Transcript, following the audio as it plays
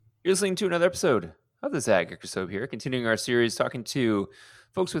You're listening to another episode of the Zag Soap here, continuing our series talking to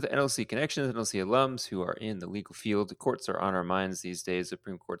folks with NLC connections, NLC alums who are in the legal field. The courts are on our minds these days,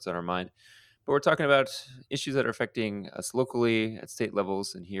 Supreme Court's on our mind. But we're talking about issues that are affecting us locally at state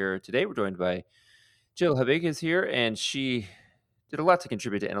levels. And here today we're joined by Jill Habig is here, and she did a lot to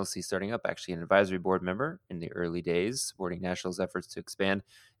contribute to NLC starting up, actually an advisory board member in the early days, supporting National's efforts to expand.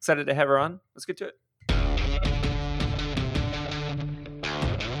 Excited to have her on. Let's get to it.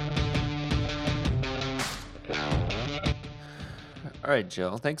 All right,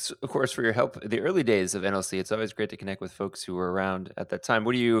 Jill. Thanks, of course, for your help. The early days of NLC, it's always great to connect with folks who were around at that time.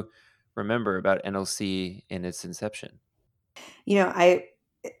 What do you remember about NLC in its inception? You know, I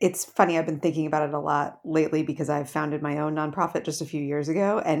it's funny, I've been thinking about it a lot lately because I've founded my own nonprofit just a few years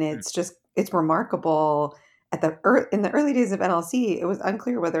ago, and it's remarkable in the early days of NLC, it was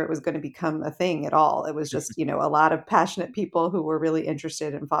unclear whether it was going to become a thing at all. It was just, a lot of passionate people who were really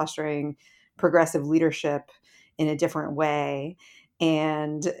interested in fostering progressive leadership in a different way.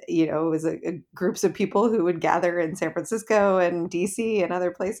 And, it was groups of people who would gather in San Francisco and DC and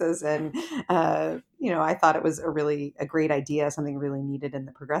other places. And I thought it was a great idea, something really needed in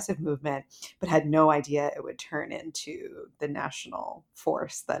the progressive movement, but had no idea it would turn into the national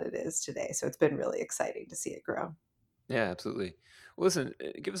force that it is today. So it's been really exciting to see it grow. Yeah, absolutely. Well, listen,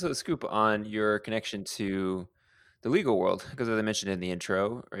 give us a scoop on your connection to the legal world, because as I mentioned in the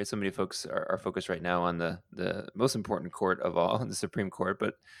intro, right, so many folks are focused right now on the most important court of all, the Supreme Court,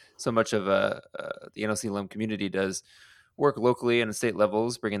 but so much of the NLC alum community does work locally and at state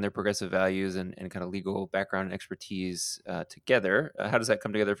levels, bringing their progressive values and kind of legal background and expertise together. How does that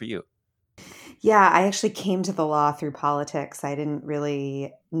come together for you? Yeah, I actually came to the law through politics. I didn't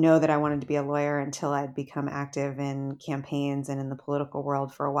really know that I wanted to be a lawyer until I'd become active in campaigns and in the political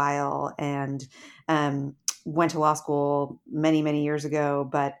world for a while. And went to law school many, many years ago,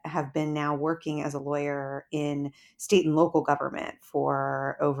 but have been now working as a lawyer in state and local government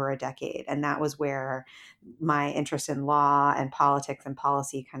for over a decade. And that was where my interest in law and politics and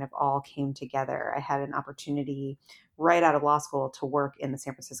policy kind of all came together. I had an opportunity right out of law school to work in the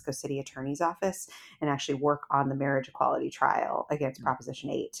San Francisco City Attorney's Office and actually work on the marriage equality trial against Proposition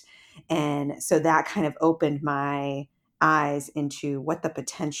 8. And so that kind of opened my eyes into what the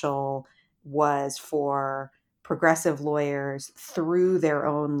potential was for progressive lawyers through their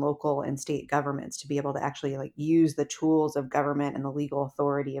own local and state governments to be able to actually use the tools of government and the legal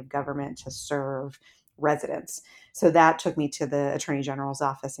authority of government to serve residents. So that took me to the Attorney General's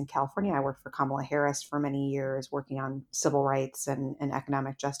office in California. I worked for Kamala Harris for many years, working on civil rights and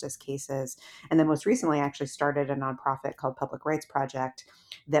economic justice cases. And then most recently, I actually started a nonprofit called Public Rights Project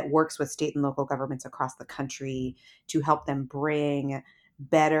that works with state and local governments across the country to help them bring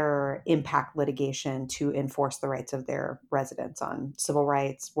better impact litigation to enforce the rights of their residents on civil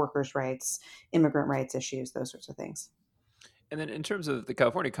rights, workers' rights, immigrant rights issues, those sorts of things. And then in terms of the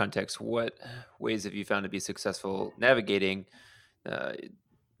California context, what ways have you found to be successful navigating uh,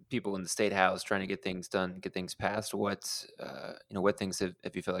 people in the state house trying to get things done, get things passed? What things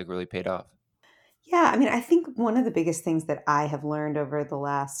have you felt like really paid off? Yeah, I mean, I think one of the biggest things that I have learned over the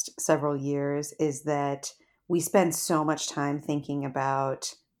last several years is that we spend so much time thinking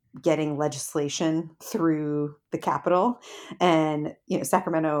about getting legislation through the Capitol. And,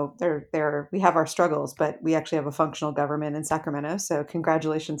 Sacramento, we have our struggles, but we actually have a functional government in Sacramento. So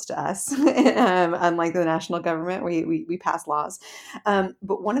congratulations to us. Unlike the national government, we pass laws.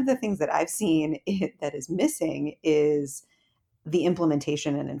 But one of the things that I've seen that is missing is the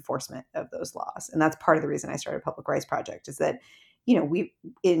implementation and enforcement of those laws. And that's part of the reason I started Public Rights Project is that, we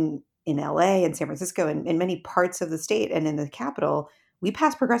in LA and San Francisco and in many parts of the state and in the capital, we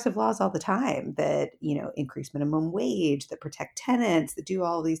pass progressive laws all the time that, increase minimum wage, that protect tenants, that do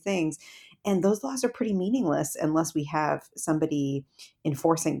all of these things. And those laws are pretty meaningless unless we have somebody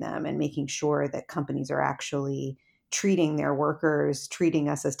enforcing them and making sure that companies are actually treating their workers, treating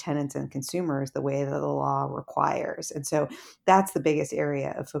us as tenants and consumers the way that the law requires. And so that's the biggest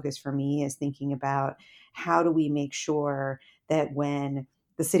area of focus for me is thinking about how do we make sure that when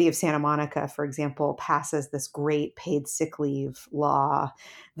the city of Santa Monica, for example, passes this great paid sick leave law,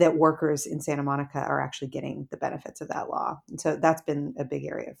 that workers in Santa Monica are actually getting the benefits of that law. And so that's been a big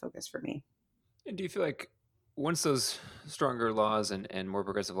area of focus for me. And do you feel like once those stronger laws and more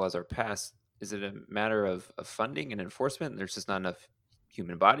progressive laws are passed, is it a matter of funding and enforcement? There's just not enough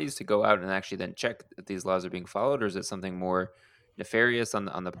human bodies to go out and actually then check that these laws are being followed, or is it something more nefarious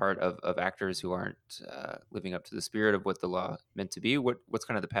on the part of actors who aren't living up to the spirit of what the law meant to be? What's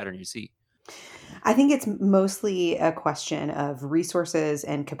kind of the pattern you see? I think it's mostly a question of resources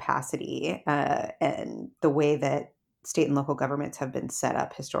and capacity, and the way that state and local governments have been set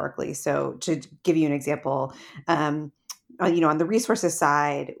up historically. So to give you an example, um, on the resources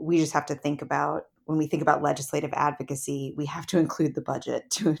side, we just have to think about when we think about legislative advocacy, we have to include the budget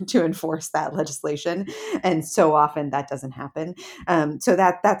to enforce that legislation, and so often that doesn't happen. So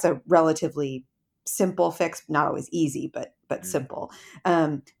that's a relatively simple fix, not always easy, but Mm, simple.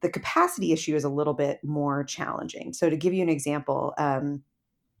 The capacity issue is a little bit more challenging. So to give you an example,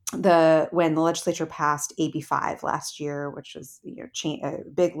 when the legislature passed AB 5 last year, which was a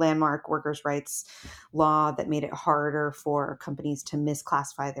big landmark workers' rights law that made it harder for companies to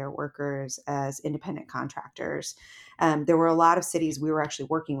misclassify their workers as independent contractors. There were a lot of cities, we were actually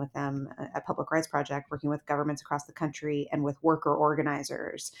working with them at Public Rights Project, working with governments across the country and with worker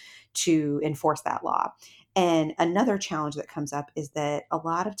organizers to enforce that law. And another challenge that comes up is that a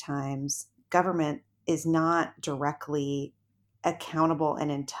lot of times government is not directly accountable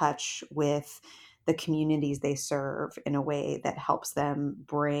and in touch with the communities they serve in a way that helps them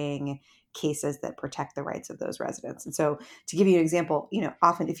bring cases that protect the rights of those residents. And so, to give you an example,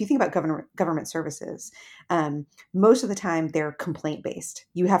 often if you think about government services, most of the time they're complaint based.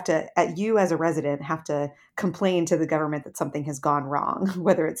 You as a resident have to complain to the government that something has gone wrong,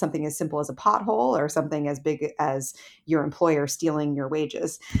 whether it's something as simple as a pothole or something as big as your employer stealing your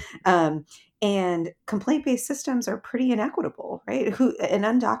wages. Um, and complaint based systems are pretty inequitable, right? An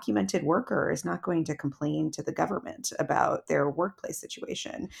undocumented worker is not going to complain to the government about their workplace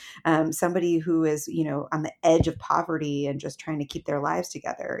situation. Somebody who is, on the edge of poverty and just trying to keep their lives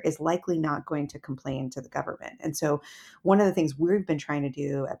together is likely not going to complain to the government. And so, one of the things we've been trying to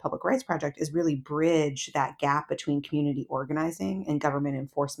do at Public Rights Project is really bridge that gap between community organizing and government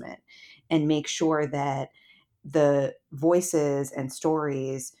enforcement, and make sure that the voices and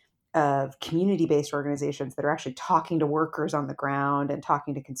stories of community-based organizations that are actually talking to workers on the ground and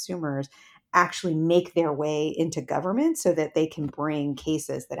talking to consumers actually make their way into government so that they can bring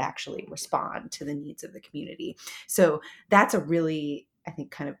cases that actually respond to the needs of the community. So that's a really, I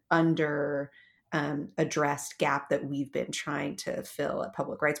think, kind of under addressed gap that we've been trying to fill at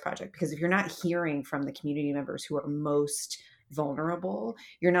Public Rights Project. Because if you're not hearing from the community members who are most vulnerable,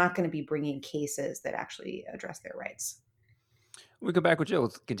 you're not going to be bringing cases that actually address their rights. we go back with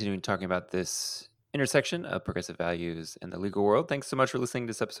Jill, continuing talking about this intersection of progressive values and the legal world. Thanks so much for listening to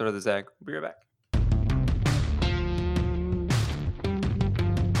this episode of the Zag. We'll be right back.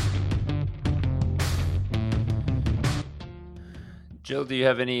 Jill, do you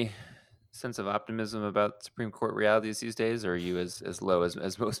have any sense of optimism about Supreme Court realities these days, or are you as low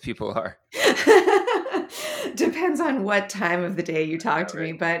as most people are? Depends on what time of the day you talk to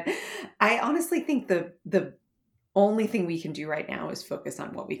me, but I honestly think the only thing we can do right now is focus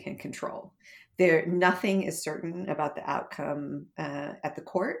on what we can control. Nothing is certain about the outcome at the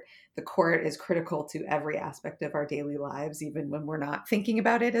court. The court is critical to every aspect of our daily lives, even when we're not thinking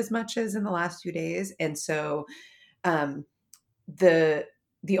about it as much as in the last few days. And so, um, the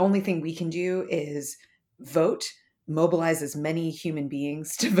the only thing we can do is vote, mobilize as many human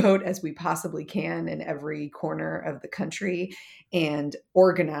beings to vote as we possibly can in every corner of the country, and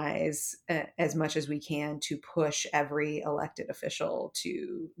organize as much as we can to push every elected official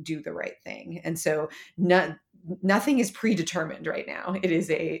to do the right thing. And so, nothing is predetermined right now.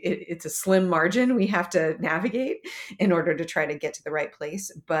 It's a slim margin we have to navigate in order to try to get to the right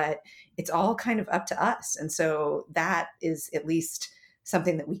place, but it's all kind of up to us. And so that is at least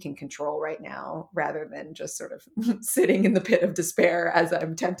something that we can control right now, rather than just sort of sitting in the pit of despair, as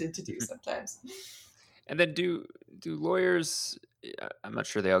I'm tempted to do sometimes. And then do lawyers? I'm not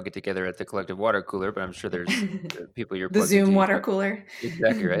sure they all get together at the collective water cooler, but I'm sure there's people you're The plugged into. Zoom You water talk cooler.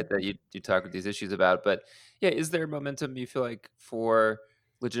 exactly right that you talk with these issues about. But yeah, is there momentum you feel like for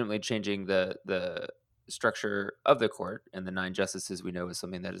legitimately changing the structure of the court and the nine justices we know is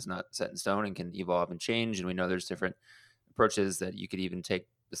something that is not set in stone and can evolve and change, and we know there's different approaches that you could even take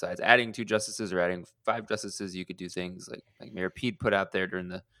besides adding two justices or adding five justices. You could do things like Mayor Pete put out there during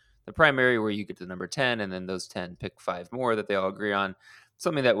the primary, where you get to number 10 and then those 10 pick five more that they all agree on,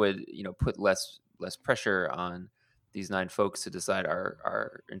 something that would put less pressure on these nine folks to decide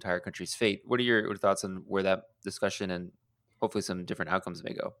our entire country's fate. What are your thoughts on where that discussion and hopefully some different outcomes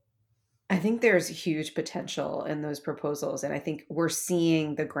may go? I think there's huge potential in those proposals. And I think we're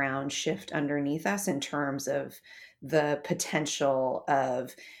seeing the ground shift underneath us in terms of the potential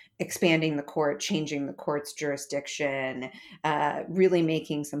of expanding the court, changing the court's jurisdiction, really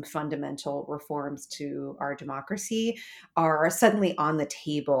making some fundamental reforms to our democracy are suddenly on the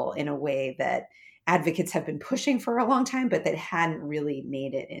table in a way that advocates have been pushing for a long time, but that hadn't really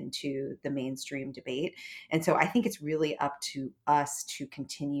made it into the mainstream debate. And so I think it's really up to us to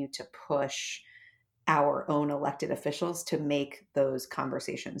continue to push our own elected officials to make those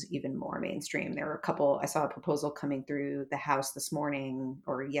conversations even more mainstream. There were a couple, I saw a proposal coming through the House this morning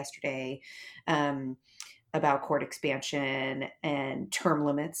or yesterday, um, about court expansion and term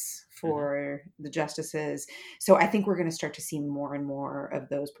limits Hmm. for the justices. So I think we're going to start to see more and more of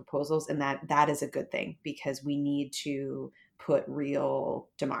those proposals, and that is a good thing because we need to put real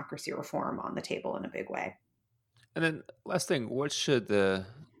democracy reform on the table in a big way. And then last thing, what should the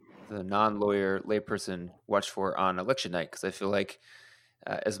non-lawyer layperson watch for on election night? Because I feel like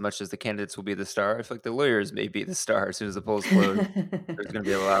as much as the candidates will be the star, I feel like the lawyers may be the star as soon as the polls close. There's going to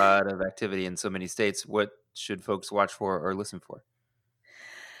be a lot of activity in so many states. What should folks watch for or listen for?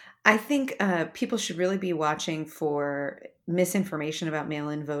 I think people should really be watching for misinformation about mail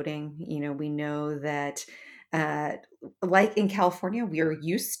in voting. We know that, uh, like in California, we are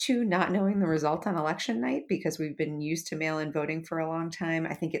used to not knowing the result on election night because we've been used to mail in voting for a long time.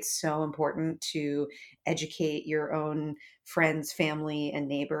 I think it's so important to educate your own friends, family, and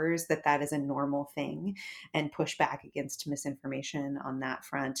neighbors that that is a normal thing and push back against misinformation on that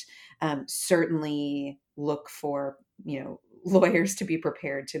front. Certainly look for, lawyers to be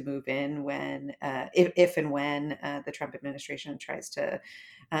prepared to move in when, if and when the Trump administration tries to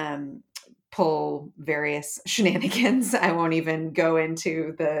um, pull various shenanigans. I won't even go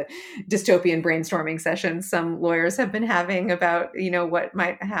into the dystopian brainstorming sessions some lawyers have been having about, what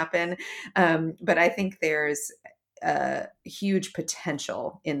might happen. But I think there's huge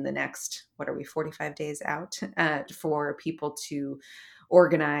potential in the next, what are we, 45 days out, for people to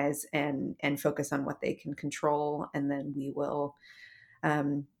organize and focus on what they can control, and then we will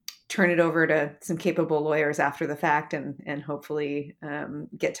um, turn it over to some capable lawyers after the fact, and hopefully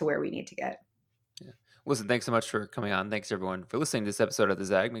get to where we need to get. Yeah. Listen, thanks so much for coming on. Thanks everyone for listening to this episode of the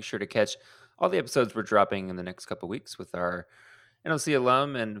Zag. Make sure to catch all the episodes we're dropping in the next couple weeks with our NLC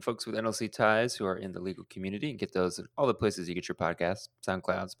alum and folks with NLC ties who are in the legal community, and get those at all the places you get your podcasts: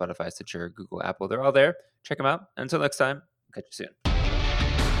 SoundCloud, Spotify, Stitcher, Google, Apple. They're all there. Check them out. Until next time, catch you soon.